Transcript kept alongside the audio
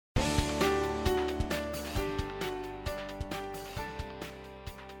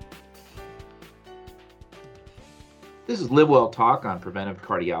This is Live Well Talk on preventive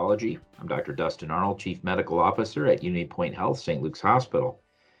cardiology. I'm Dr. Dustin Arnold, Chief Medical Officer at Unity Point Health, St. Luke's Hospital.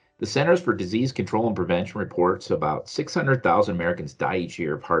 The Centers for Disease Control and Prevention reports about 600,000 Americans die each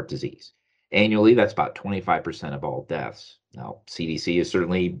year of heart disease. Annually, that's about 25% of all deaths. Now, CDC has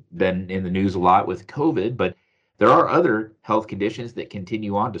certainly been in the news a lot with COVID, but there are other health conditions that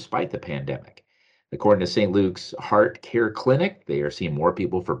continue on despite the pandemic. According to St. Luke's Heart Care Clinic, they are seeing more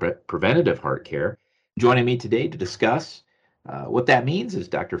people for preventative heart care. Joining me today to discuss what that means is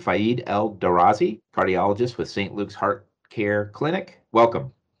Dr. Faid El-Darazi, cardiologist with St. Luke's Heart Care Clinic.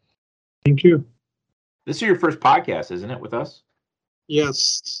 Welcome. Thank you. This is your first podcast, isn't it, with us?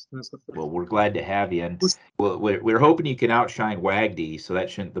 Yes. Well, we're glad to have you. And we're hoping you can outshine WAGD, so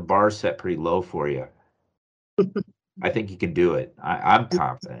that the bar's set pretty low for you. I think you can do it. I'm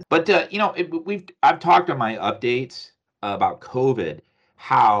confident. But I've talked on my updates about COVID,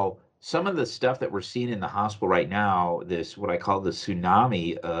 how some of the stuff that we're seeing in the hospital right now, this what I call the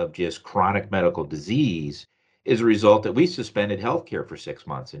tsunami of just chronic medical disease, is a result that we suspended healthcare for 6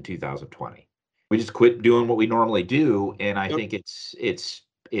 months in 2020. We just quit doing what we normally do, and I think it's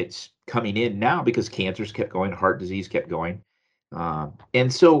coming in now because cancers kept going, heart disease kept going,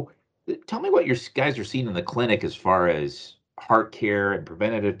 and so. Tell me what your guys are seeing in the clinic as far as heart care and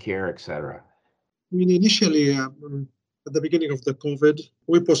preventative care, et cetera. I mean, initially, at the beginning of the COVID,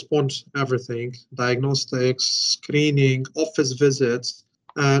 we postponed everything, diagnostics, screening, office visits.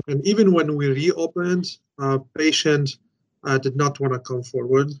 And even when we reopened, patient did not want to come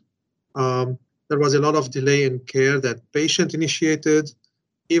forward. There was a lot of delay in care that patient initiated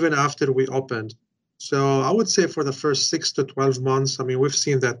even after we opened. So I would say for the first 6 to 12 months, I mean, we've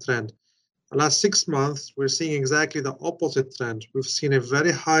seen that trend. The last 6 months, we're seeing exactly the opposite trend. We've seen a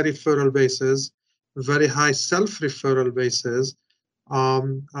very high referral basis, very high self-referral basis.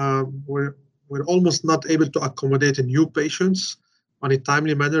 We're almost not able to accommodate new patients on a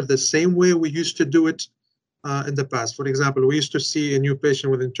timely manner the same way we used to do it in the past. For example, we used to see a new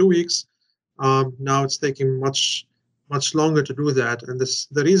patient within 2 weeks. Now it's taking much longer to do that. And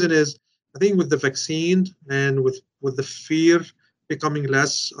the reason is, I think with the vaccine and with the fear becoming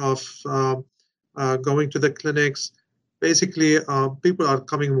less of going to the clinics, basically people are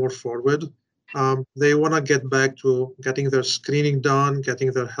coming more forward. They want to get back to getting their screening done,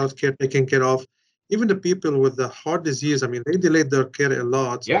 getting their healthcare taken care of. Even the people with the heart disease, I mean, they delayed their care a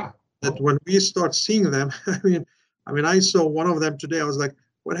lot. Yeah. That when we start seeing them, I mean, I saw one of them today. I was like,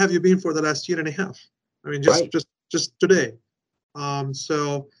 "What have you been for the last year and a half?" I mean, just today.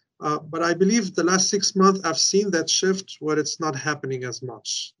 But I believe the last 6 months, I've seen that shift where it's not happening as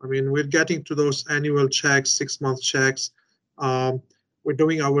much. I mean, we're getting to those annual checks, 6-month checks. We're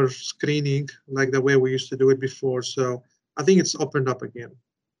doing our screening like the way we used to do it before. So I think it's opened up again.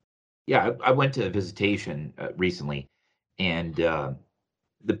 Yeah, I went to a visitation recently, and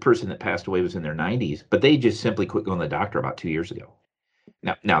the person that passed away was in their 90s, but they just simply quit going to the doctor about 2 years ago.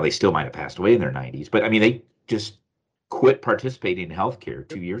 Now they still might have passed away in their 90s, but I mean, they just quit participating in healthcare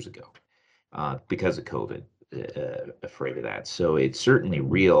 2 years ago because of COVID, afraid of that. So it's certainly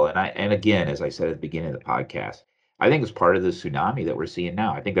real. And again, as I said at the beginning of the podcast, I think it's part of the tsunami that we're seeing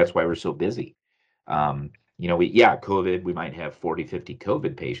now. I think that's why we're so busy. COVID, we might have 40, 50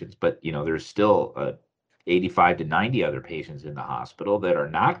 COVID patients, but there's still 85 to 90 other patients in the hospital that are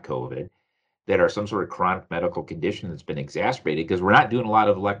not COVID, that are some sort of chronic medical condition that's been exacerbated because we're not doing a lot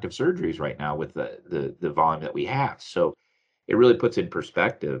of elective surgeries right now with the volume that we have. So it really puts in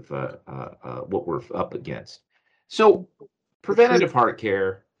perspective what we're up against. So preventative heart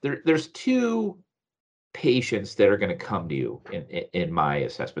care, there's two patients that are going to come to you in my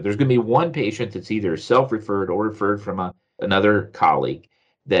assessment. There's going to be one patient that's either self-referred or referred from another colleague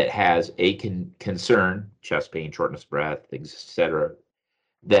that has a concern, chest pain, shortness of breath, et cetera,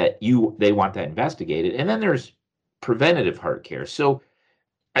 that they want that investigated. And then there's preventative heart care. So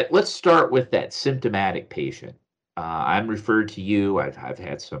let's start with that symptomatic patient. I'm referred to you. I've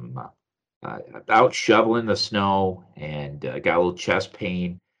had some out shoveling the snow and got a little chest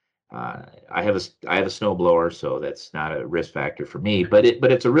pain. I have a snowblower, so that's not a risk factor for me, but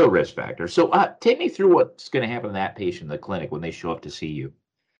it's a real risk factor. So take me through what's going to happen to that patient in the clinic when they show up to see you.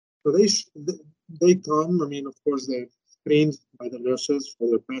 So they come. I mean, of course, they're screened by the nurses for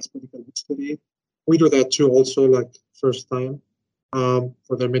their past medical history. We do that too, also, like first time.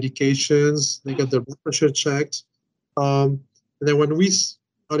 For their medications, they get their blood pressure checked. And then when we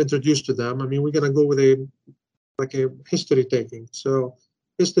are introduced to them, I mean, we're going to go with a history taking. So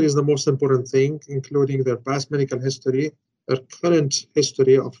history is the most important thing, including their past medical history, their current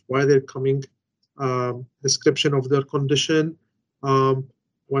history of why they're coming, description of their condition,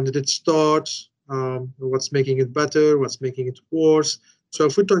 when did it start, what's making it better, what's making it worse. So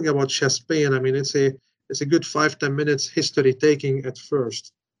if we're talking about chest pain, I mean, it's a good 5-10 minutes history taking at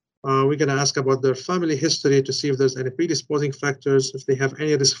first. We're going to ask about their family history to see if there's any predisposing factors, if they have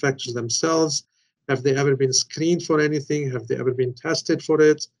any risk factors themselves, have they ever been screened for anything, have they ever been tested for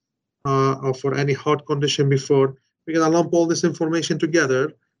it, or for any heart condition before. We're going to lump all this information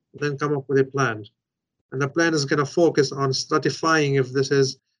together, then come up with a plan. And the plan is going to focus on stratifying if this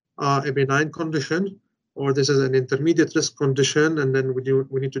is a benign condition or this is an intermediate risk condition, and then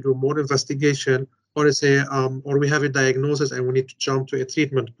we need to do more investigation, or or we have a diagnosis and we need to jump to a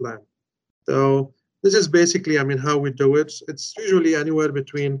treatment plan. So this is basically, I mean, how we do it. It's usually anywhere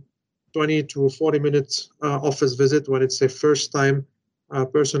between 20 to 40 minutes office visit when it's a first time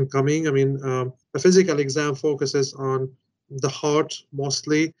person coming. I mean, the physical exam focuses on the heart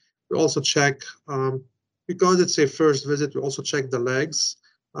mostly. We also check, because it's a first visit, we also check the legs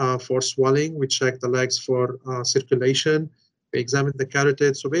for swelling. We check the legs for circulation. We examine the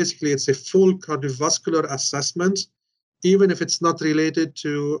carotid. So basically, it's a full cardiovascular assessment, even if it's not related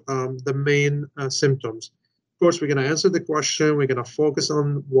to the main symptoms. Of course, we're going to answer the question. We're going to focus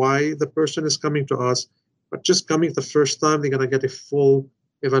on why the person is coming to us. But just coming the first time, they're going to get a full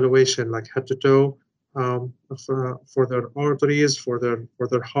evaluation, like head to toe, for their arteries, for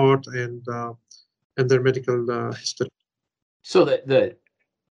their heart, and their medical history. So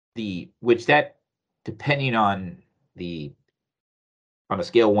which that, depending on a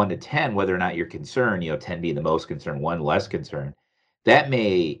scale 1 to 10, whether or not you're concerned, 10 being the most concerned, 1 less concerned, that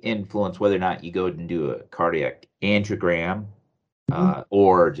may influence whether or not you go and do a cardiac angiogram,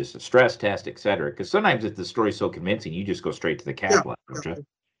 or just a stress test, et cetera. Because sometimes if the story's so convincing, you just go straight to the cath lab, don't you?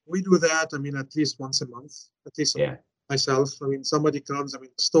 We do that, I mean, at least once a month, at least myself. I mean, somebody comes, I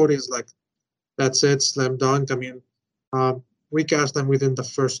mean, the story is like, that's it, slam dunk. I mean, we catch them within the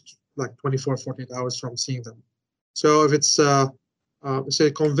first, like 24, 48 hours from seeing them. So if it's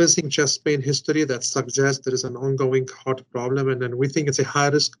say convincing chest pain history that suggests there is an ongoing heart problem, and then we think it's a high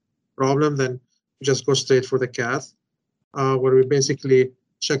risk problem, then we just go straight for the cath, where we basically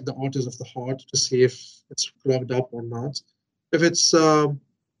check the arteries of the heart to see if it's clogged up or not. If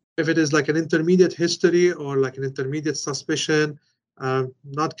it is like an intermediate history or like an intermediate suspicion,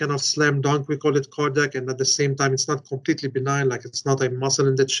 not kind of slam dunk, we call it cardiac, and at the same time it's not completely benign, like it's not a muscle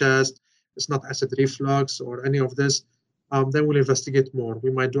in the chest, it's not acid reflux or any of this, then we'll investigate more. We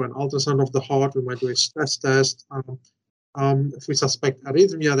might do an ultrasound of the heart, we might do a stress test. If we suspect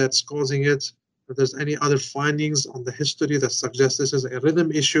arrhythmia that's causing it, if there's any other findings on the history that suggest this is a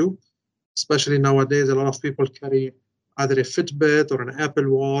rhythm issue, especially nowadays, a lot of people carry either a Fitbit or an Apple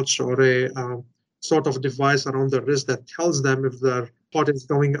Watch or a sort of device around their wrist that tells them if their heart is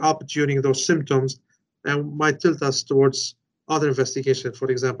going up during those symptoms, and might tilt us towards other investigation,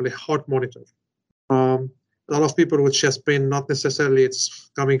 for example, a heart monitor. A lot of people with chest pain, not necessarily it's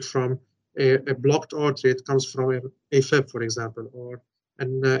coming from a blocked artery, it comes from a AFib, for example, or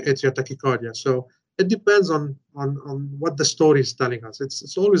an atrial tachycardia. So it depends on what the story is telling us.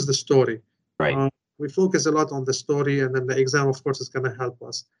 It's always the story. Right. We focus a lot on the story, and then the exam, of course, is going to help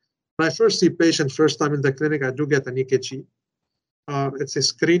us. When I first see patient first time in the clinic, I do get an EKG. It's a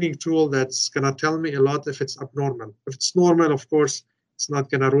screening tool that's going to tell me a lot if it's abnormal. If it's normal, of course, it's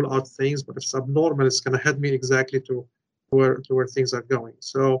not going to rule out things, but if it's abnormal, it's going to head me exactly to where things are going.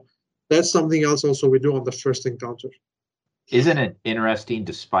 So that's something else also we do on the first encounter. Isn't it interesting,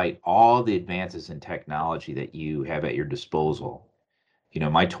 despite all the advances in technology that you have at your disposal,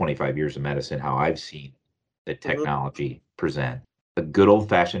 my 25 years of medicine, how I've seen the technology present, the good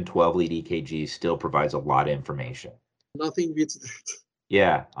old-fashioned 12-lead EKG still provides a lot of information. Nothing beats that.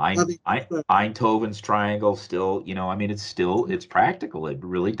 Yeah, Einthoven's triangle still, it's practical. It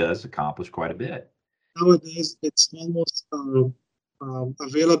really does accomplish quite a bit. Nowadays, it's almost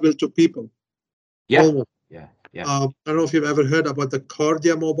available to people. Yeah, almost. Yeah. I don't know if you've ever heard about the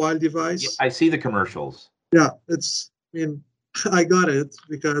Kardia mobile device. Yeah, I see the commercials. Yeah, I got it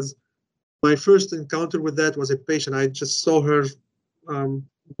because my first encounter with that was a patient. I just saw her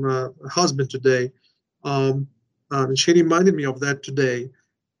husband today. And she reminded me of that today.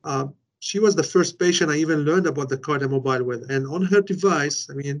 She was the first patient I even learned about the Kardia mobile with. And on her device,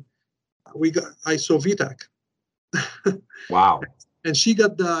 I saw VTAC. Wow. And she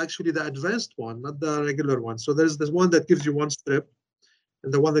got the advanced one, not the regular one. So there's one that gives you 1 strip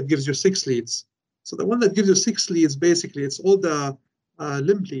and the one that gives you 6 leads. So the one that gives you 6 leads, basically, it's all the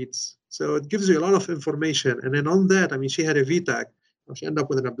limb leads. So it gives you a lot of information. And then on that, she had a VTAC. She ended up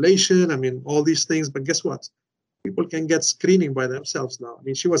with an ablation, all these things. But guess what? People can get screening by themselves now.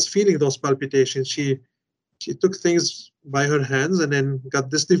 She was feeling those palpitations. She She took things by her hands and then got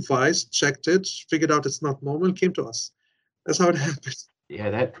this device, checked it, figured out it's not normal, came to us. That's how it happened.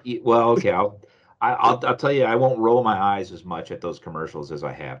 Yeah, well, okay. I'll tell you, I won't roll my eyes as much at those commercials as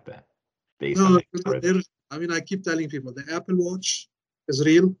I have been based on No, the experience. I mean, I keep telling people the Apple Watch is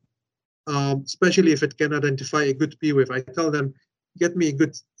real, especially if it can identify a good P wave. I tell them, get me a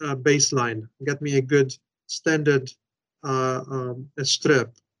good baseline, get me a good standard a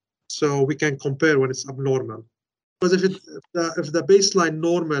strip, so we can compare when it's abnormal. Because if the baseline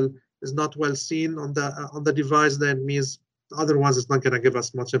normal is not well seen on the device, then means the other ones is not going to give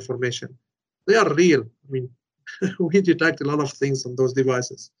us much information. They are real. I mean, we detect a lot of things on those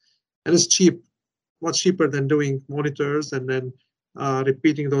devices, and it's cheap, much cheaper than doing monitors and then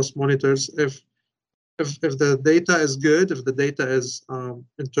repeating those monitors. If the data is good, if the data is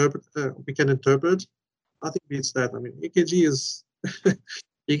we can interpret. Nothing beats that. I mean, EKG is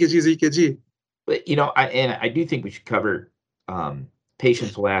EKG is EKG. But I do think we should cover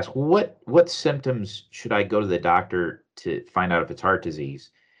patients will ask, what symptoms should I go to the doctor to find out if it's heart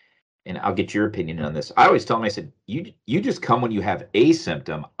disease? And I'll get your opinion on this. I always tell them, I said, you just come when you have a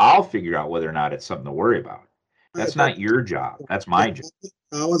symptom. I'll figure out whether or not it's something to worry about. That's not your job. That's my job.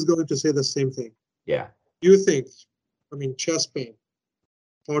 I was going to say the same thing. Yeah. You think, I mean, chest pain,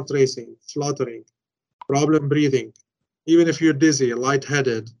 heart racing, fluttering, problem breathing, even if you're dizzy,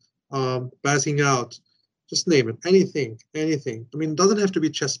 lightheaded, passing out, just name it, anything. I mean, it doesn't have to be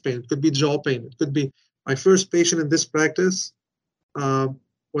chest pain. It could be jaw pain. It could be my first patient in this practice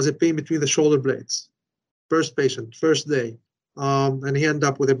was a pain between the shoulder blades. First patient, first day, and he ended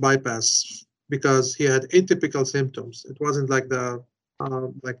up with a bypass because he had atypical symptoms. It wasn't like the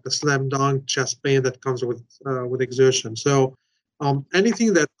slam dunk chest pain that comes with exertion. So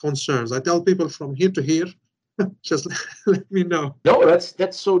anything that concerns, I tell people from here to here, just let me know. No,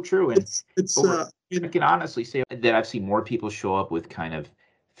 that's so true. And I can honestly say that I've seen more people show up with kind of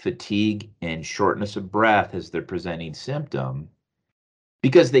fatigue and shortness of breath as their presenting symptom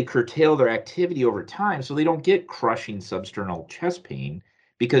because they curtail their activity over time, so they don't get crushing substernal chest pain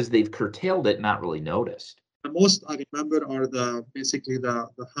because they've curtailed it, not really noticed. The most I remember are basically the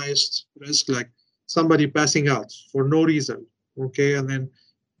highest risk, like somebody passing out for no reason, okay, and then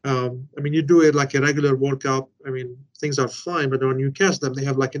I mean, you do it like a regular workout. I mean, things are fine, but when you catch them, they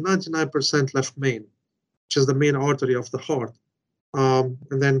have like a 99% left main, which is the main artery of the heart. And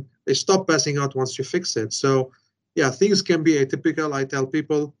then they stop passing out once you fix it. So, yeah, things can be atypical. I tell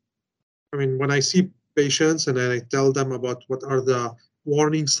people, I mean, when I see patients and I tell them about what are the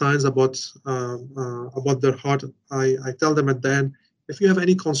warning signs about their heart, I tell them at the end, if you have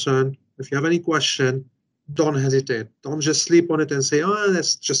any concern, if you have any question, don't hesitate. Don't just sleep on it and say, oh,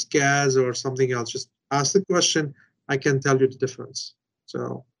 that's just gas or something else. Just ask the question. I can tell you the difference.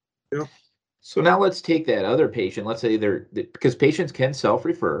 So, yeah. So now let's take that other patient. Let's say because patients can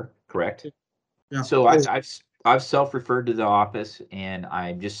self-refer, correct? Yeah. So I've self-referred to the office and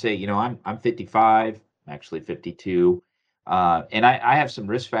I just say, I'm 55, I'm actually 52. And I have some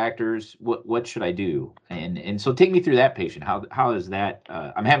risk factors. What should I do? And so take me through that patient. How is that?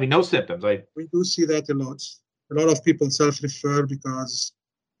 I'm having no symptoms. We do see that a lot. A lot of people self-refer because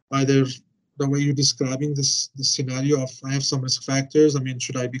either the way you're describing this scenario of I have some risk factors. I mean,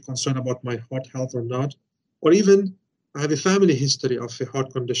 should I be concerned about my heart health or not? Or even I have a family history of a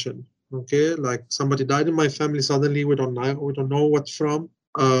heart condition. Okay, like somebody died in my family suddenly. We don't know what from.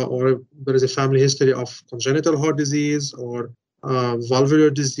 Or there is a family history of congenital heart disease or valvular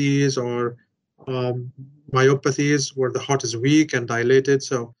disease or myopathies where the heart is weak and dilated.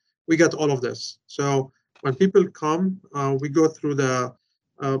 So we get all of this. So when people come, we go through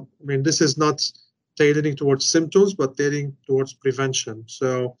I mean, this is not tailoring towards symptoms, but tailoring towards prevention.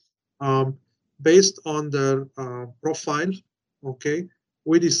 So based on their profile, okay,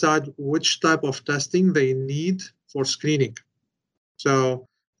 we decide which type of testing they need for screening. So,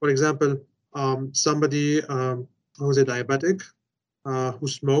 for example, somebody who's a diabetic, who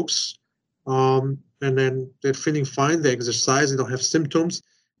smokes, and then they're feeling fine, they exercise, they don't have symptoms,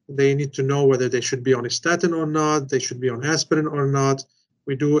 they need to know whether they should be on a statin or not, they should be on aspirin or not.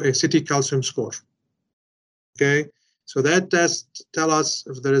 We do a CT calcium score. Okay, so that test tells us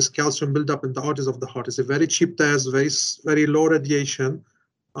if there is calcium buildup in the arteries of the heart. It's a very cheap test, very low radiation.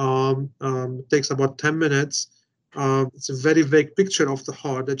 It takes about 10 minutes. It's a very vague picture of the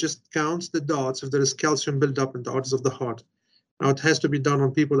heart that just counts the dots if there is calcium buildup in the arteries of the heart. Now, it has to be done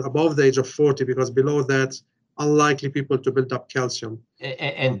on people above the age of 40 because below that, unlikely people to build up calcium.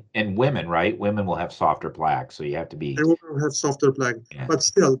 And women, right? Women will have softer plaque, so you have to be. And women will have softer plaque, yeah. But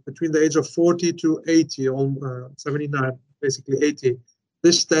still, between the age of 40 to 80, 79, basically 80,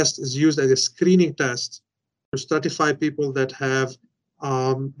 this test is used as a screening test to stratify people that have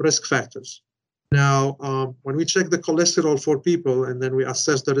risk factors. Now, when we check the cholesterol for people and then we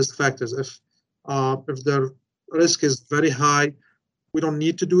assess the risk factors, if their risk is very high, we don't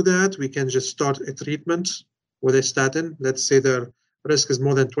need to do that. We can just start a treatment with a statin. Let's say their risk is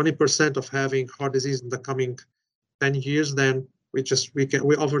more than 20% of having heart disease in the coming 10 years, then we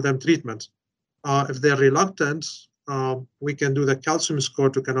offer them treatment. If they're reluctant, we can do the calcium score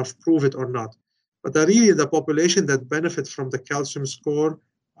to kind of prove it or not. But really, the population that benefits from the calcium score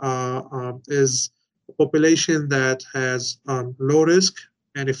is a population that has low risk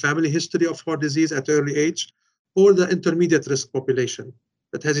and a family history of heart disease at early age, or the intermediate risk population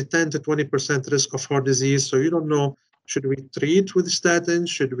that has a 10 to 20% risk of heart disease. So you don't know, should we treat with statin?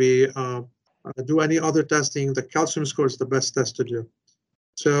 Should we do any other testing? The calcium score is the best test to do.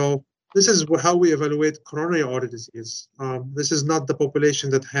 So this is how we evaluate coronary artery disease. This is not the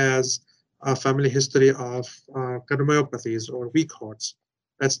population that has a family history of cardiomyopathies or weak hearts.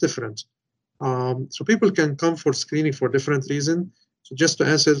 That's different. So people can come for screening for different reasons. So just to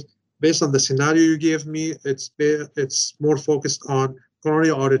answer, based on the scenario you gave me, it's more focused on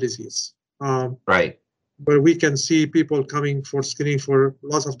coronary artery disease. Right. But we can see people coming for screening for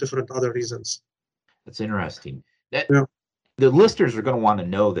lots of different other reasons. That's interesting. Yeah. The listeners are going to want to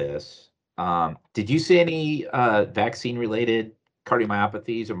know this. Did you see any vaccine-related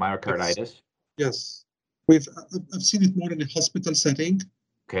cardiomyopathies or myocarditis? Yes. I've seen it more in a hospital setting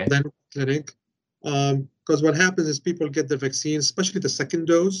than clinic. Because what happens is people get the vaccine, especially the second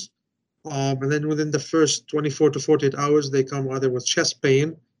dose, and then within the first 24 to 48 hours, they come either with chest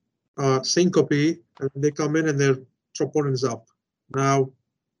pain, syncope, and they come in and their troponin is up. Now,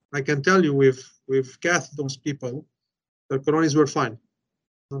 I can tell you we've cathed those people. Their coronaries were fine.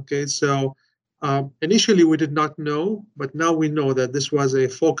 Okay, so initially we did not know, but now we know that this was a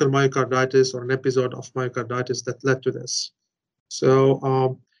focal myocarditis or an episode of myocarditis that led to this.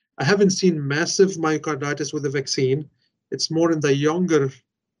 So I haven't seen massive myocarditis with the vaccine. It's more in the younger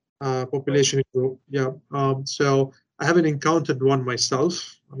population group. Yeah. So I haven't encountered one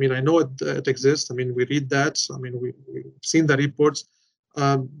myself. I mean, I know it exists. I mean, we read that. I mean, we've seen the reports.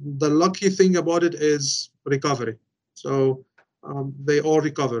 The lucky thing about it is recovery. So they all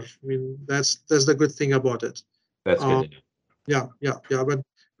recover. I mean, that's the good thing about it. That's good. Yeah.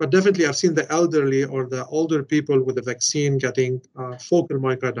 But definitely, I've seen the elderly or the older people with the vaccine getting focal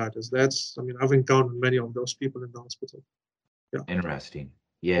myocarditis. I've encountered many of those people in the hospital. Yeah. Interesting.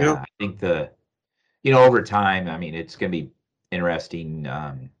 Yeah. I think over time, I mean, it's going to be interesting,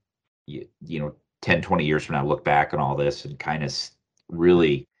 10, 20 years from now, look back on all this and kind of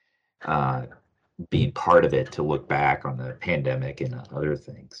really being part of it, to look back on the pandemic and other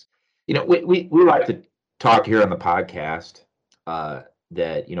things. We like to talk here on the podcast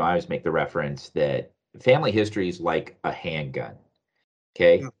that, I always make the reference that family history is like a handgun.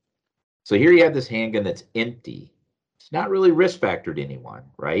 Okay. Yeah. So here you have this handgun that's empty. It's not really risk factor to anyone,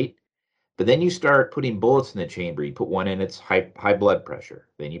 right? But then you start putting bullets in the chamber. You put one in, it's high blood pressure.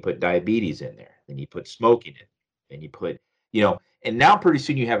 Then you put diabetes in there. Then you put smoking in. Then you put, and now pretty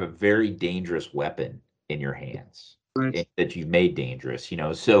soon you have a very dangerous weapon in your hands, right, that you've made dangerous.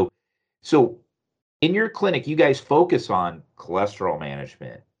 So in your clinic, you guys focus on cholesterol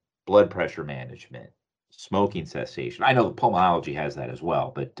management, blood pressure management, smoking cessation. I know the pulmonology has that as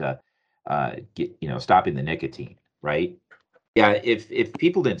well, but stopping the nicotine, right? Yeah, if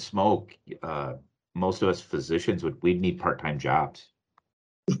people didn't smoke, most of us physicians we'd need part-time jobs.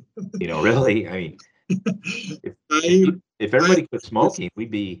 Really, I mean, if everybody quit smoking,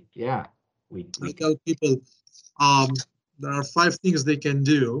 we'd be, yeah. I tell people there are 5 things they can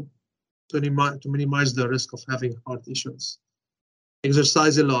do to minimize the risk of having heart issues.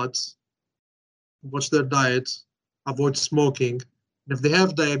 Exercise a lot, watch their diet, avoid smoking. And if they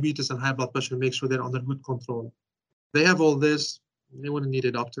have diabetes and high blood pressure, make sure they're under good control. They have all this, they wouldn't need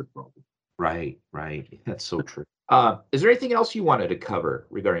a doctor probably. Right. That's so true. Is there anything else you wanted to cover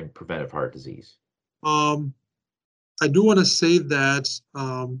regarding preventive heart disease? I do want to say that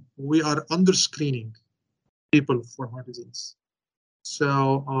we are under screening people for heart disease.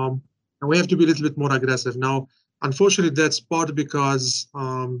 So and we have to be a little bit more aggressive. Now, unfortunately, that's part because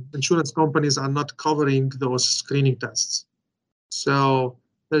insurance companies are not covering those screening tests. So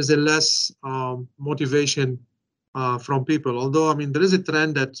there's a less motivation from people. Although, I mean, there is a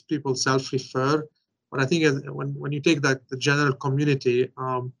trend that people self-refer, but I think when you take the general community,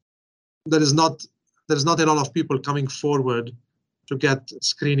 there is not a lot of people coming forward to get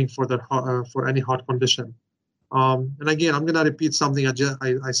screening for any heart condition. And again, I'm going to repeat something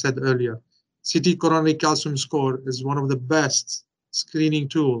I said earlier. CT coronary calcium score is one of the best screening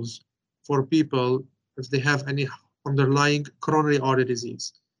tools for people if they have any underlying coronary artery disease,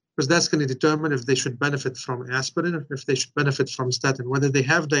 because that's going to determine if they should benefit from aspirin, or if they should benefit from statin, whether they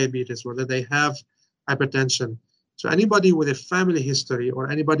have diabetes, whether they have hypertension. So anybody with a family history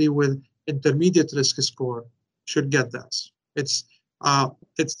or anybody with intermediate risk score should get that. It's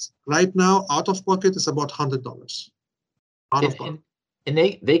it's right now out of pocket is about $100 out of And, pocket. and,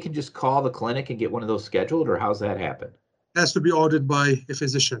 and they can just call the clinic and get one of those scheduled, or how's that happen? It has to be ordered by a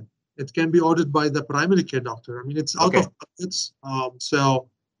physician. It can be ordered by the primary care doctor. I mean, it's out Okay. of pockets.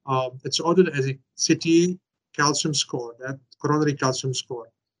 It's ordered as a CT calcium score, that coronary calcium score,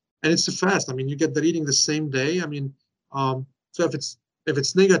 and it's fast. I mean, you get the reading the same day. I mean, so if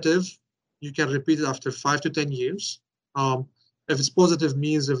it's negative, you can repeat it after 5 to 10 years. If it's positive,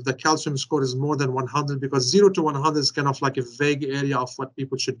 means if the calcium score is more than 100, because 0 to 100 is kind of like a vague area of what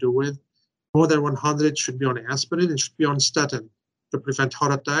people should do with. More than 100 should be on aspirin. It should be on statin to prevent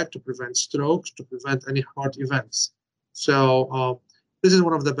heart attack, to prevent strokes, to prevent any heart events. So this is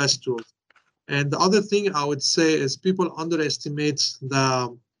one of the best tools. And the other thing I would say is people underestimate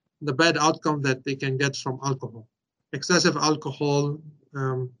the bad outcome that they can get from alcohol. Excessive alcohol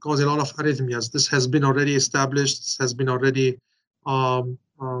causes a lot of arrhythmias. This has been already established. This has been already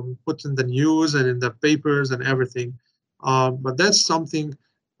put in the news and in the papers and everything. But that's something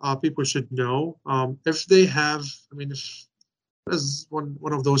people should know. If they have, I mean, if there's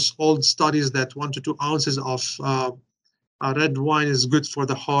one of those old studies that 1 to 2 ounces of red wine is good for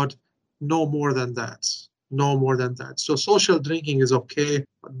the heart, no more than that. No more than that. So social drinking is okay,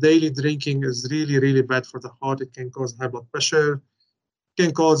 but daily drinking is really, really bad for the heart. It can cause high blood pressure,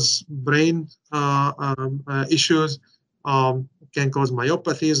 can cause brain issues, can cause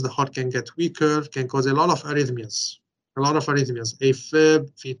myopathies. The heart can get weaker, can cause a lot of arrhythmias,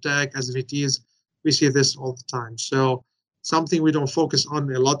 AFib, VTAC, SVTs. We see this all the time. So something we don't focus on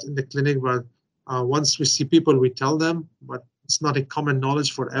a lot in the clinic, but once we see people, we tell them, but it's not a common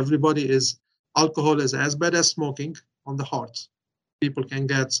knowledge for everybody, is alcohol is as bad as smoking on the heart. People can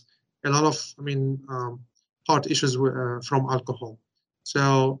get a lot of, heart issues from alcohol.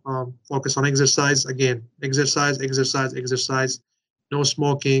 So focus on exercise again, exercise, no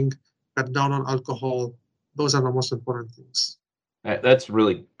smoking, cut down on alcohol. Those are the most important things. That's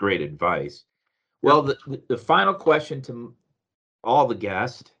really great advice. Well, the final question to all the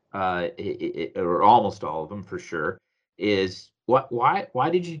guests, or almost all of them for sure, is why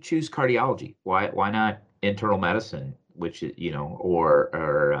did you choose cardiology? Why not internal medicine, which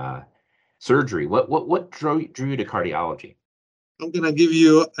or surgery? What drew you to cardiology? I'm gonna give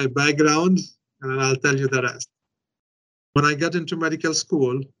you a background and I'll tell you the rest. When I got into medical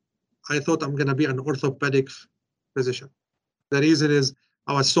school, I thought I'm gonna be an orthopedic physician. The reason is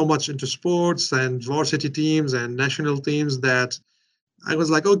I was so much into sports and varsity teams and national teams that I was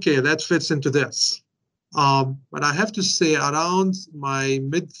like, okay, that fits into this. But I have to say, around my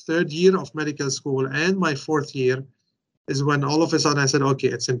mid-third year of medical school and my fourth year is when all of a sudden I said, okay,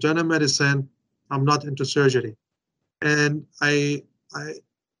 it's internal medicine. I'm not into surgery. And I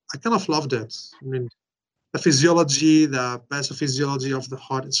kind of loved it. I mean, the physiology, the pathophysiology of the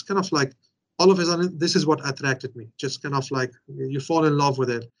heart, it's kind of like all of a sudden, this is what attracted me. Just kind of like you fall in love with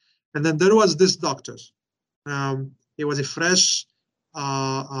it. And then there was this doctor. He was a fresh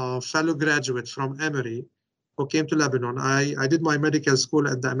fellow graduate from Emory who came to Lebanon. I did my medical school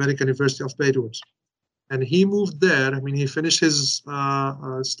at the American University of Beirut. And he moved there. I mean, he finished his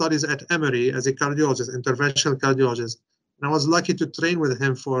studies at Emory as a cardiologist, interventional cardiologist. And I was lucky to train with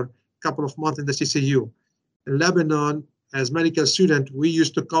him for a couple of months in the CCU. In Lebanon, as medical student, we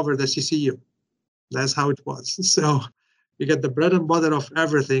used to cover the CCU. That's how it was. So you get the bread and butter of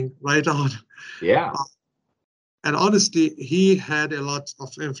everything right on. Yeah. And honestly, he had a lot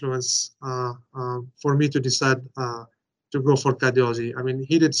of influence for me to decide to go for cardiology. I mean,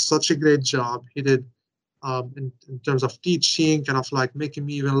 he did such a great job. He did in terms of teaching, kind of like making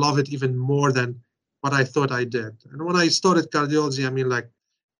me even love it even more than what I thought I did. And when I started cardiology, I mean, like,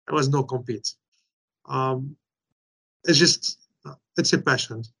 there was no compete. It's just, it's a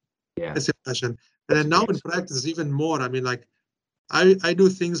passion. Yeah. It's a passion. And then now in practice, even more. I mean, like, I do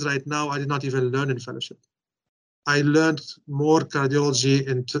things right now I did not even learn in fellowship. I learned more cardiology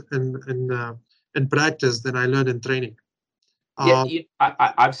in practice than I learned in training. Yeah,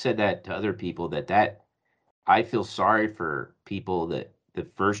 I've said that to other people that I feel sorry for people that the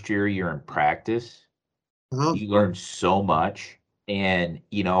first year you're in practice, you learn so much. And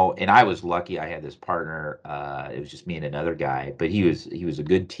and I was lucky I had this partner. It was just me and another guy, but he was a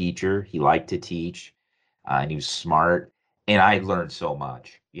good teacher. He liked to teach, and he was smart. And I learned so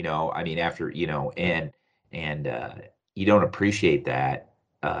much. I mean, after and you don't appreciate that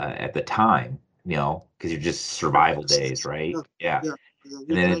at the time. because you're just survival days, right? Yeah, Yeah. yeah, yeah. And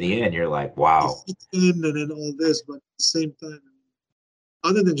You're then in trying the end, you're like, to wow. fit in and then all this, but at the same time,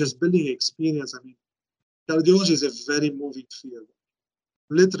 other than just building experience, I mean, cardiology is a very moving field.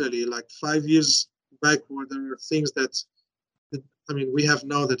 Literally, like 5 years backward, there are things that I mean, we have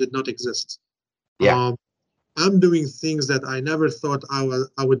now that did not exist. Yeah. I'm doing things that I never thought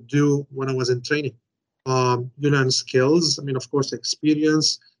I would do when I was in training. You learn skills. I mean, of course,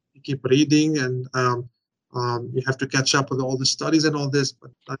 experience. You keep reading, and you have to catch up with all the studies and all this.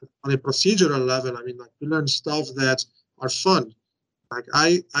 But on a procedural level, I mean, like you learn stuff that are fun. Like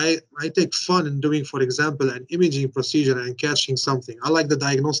I take fun in doing, for example, an imaging procedure and catching something. I like the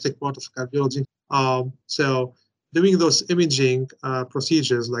diagnostic part of cardiology. So doing those imaging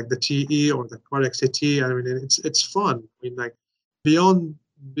procedures like the TE or the cardiac CT, I mean, it's fun. I mean, like beyond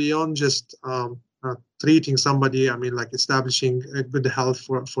just treating somebody. I mean, like establishing a good health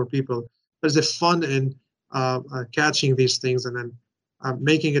for people. There's a fun in catching these things and then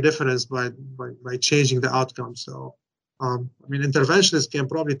making a difference by changing the outcome. So. I mean, interventionists can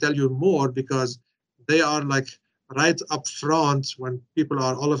probably tell you more because they are like right up front when people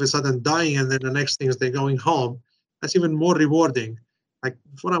are all of a sudden dying, and then the next thing is they're going home. That's even more rewarding. Like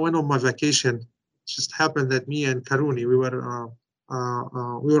before I went on my vacation, it just happened that me and Karuni we were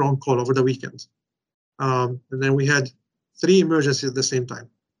on call over the weekend, and then we had 3 emergencies at the same time.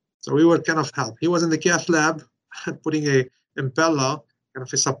 So we were kind of help. He was in the cath lab putting a Impella, kind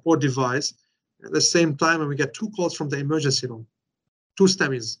of a support device. At the same time, and we get 2 calls from the emergency room, 2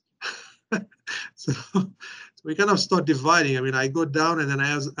 STEMIs. so we kind of start dividing. I mean, I go down, and then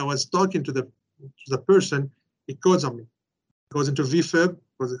I was talking to the person. He codes on me, goes into VFib,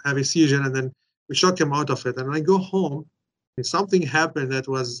 was have a seizure, and then we shock him out of it. And I go home, and something happened that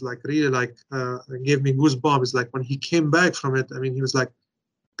was like really like gave me goosebumps. Like when he came back from it, I mean, he was like,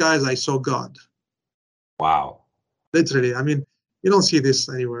 "Guys, I saw God." Wow. Literally, I mean, you don't see this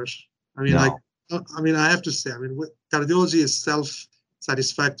anywhere. I mean, No. I have to say, I mean, cardiology is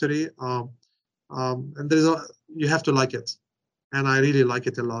self-satisfactory, and you have to like it, and I really like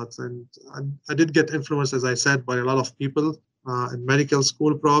it a lot. And I did get influenced, as I said, by a lot of people in medical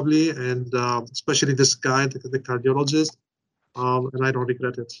school, probably, and especially this guy, the cardiologist, and I don't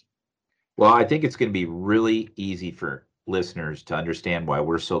regret it. Well, I think it's going to be really easy for listeners to understand why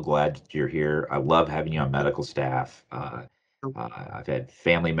we're so glad that you're here. I love having you on medical staff. I've had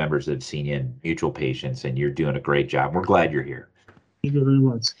family members that have seen you in mutual patients, and you're doing a great job. We're glad you're here. Thank you very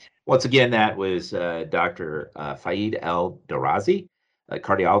much. Once again, that was Dr. Faid El-Darazi, a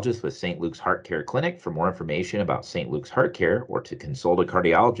cardiologist with St. Luke's Heart Care Clinic. For more information about St. Luke's Heart Care or to consult a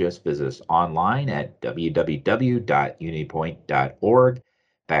cardiologist, visit us online at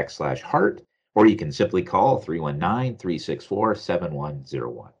www.unitypoint.org/heart, or you can simply call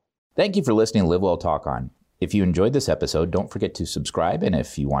 319-364-7101. Thank you for listening to Live Well Talk On. If you enjoyed this episode, don't forget to subscribe, and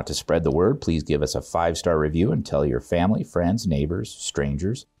if you want to spread the word, please give us a 5-star review and tell your family, friends, neighbors,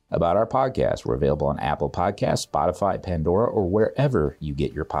 strangers about our podcast. We're available on Apple Podcasts, Spotify, Pandora, or wherever you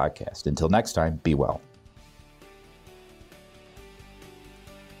get your podcast. Until next time, be well.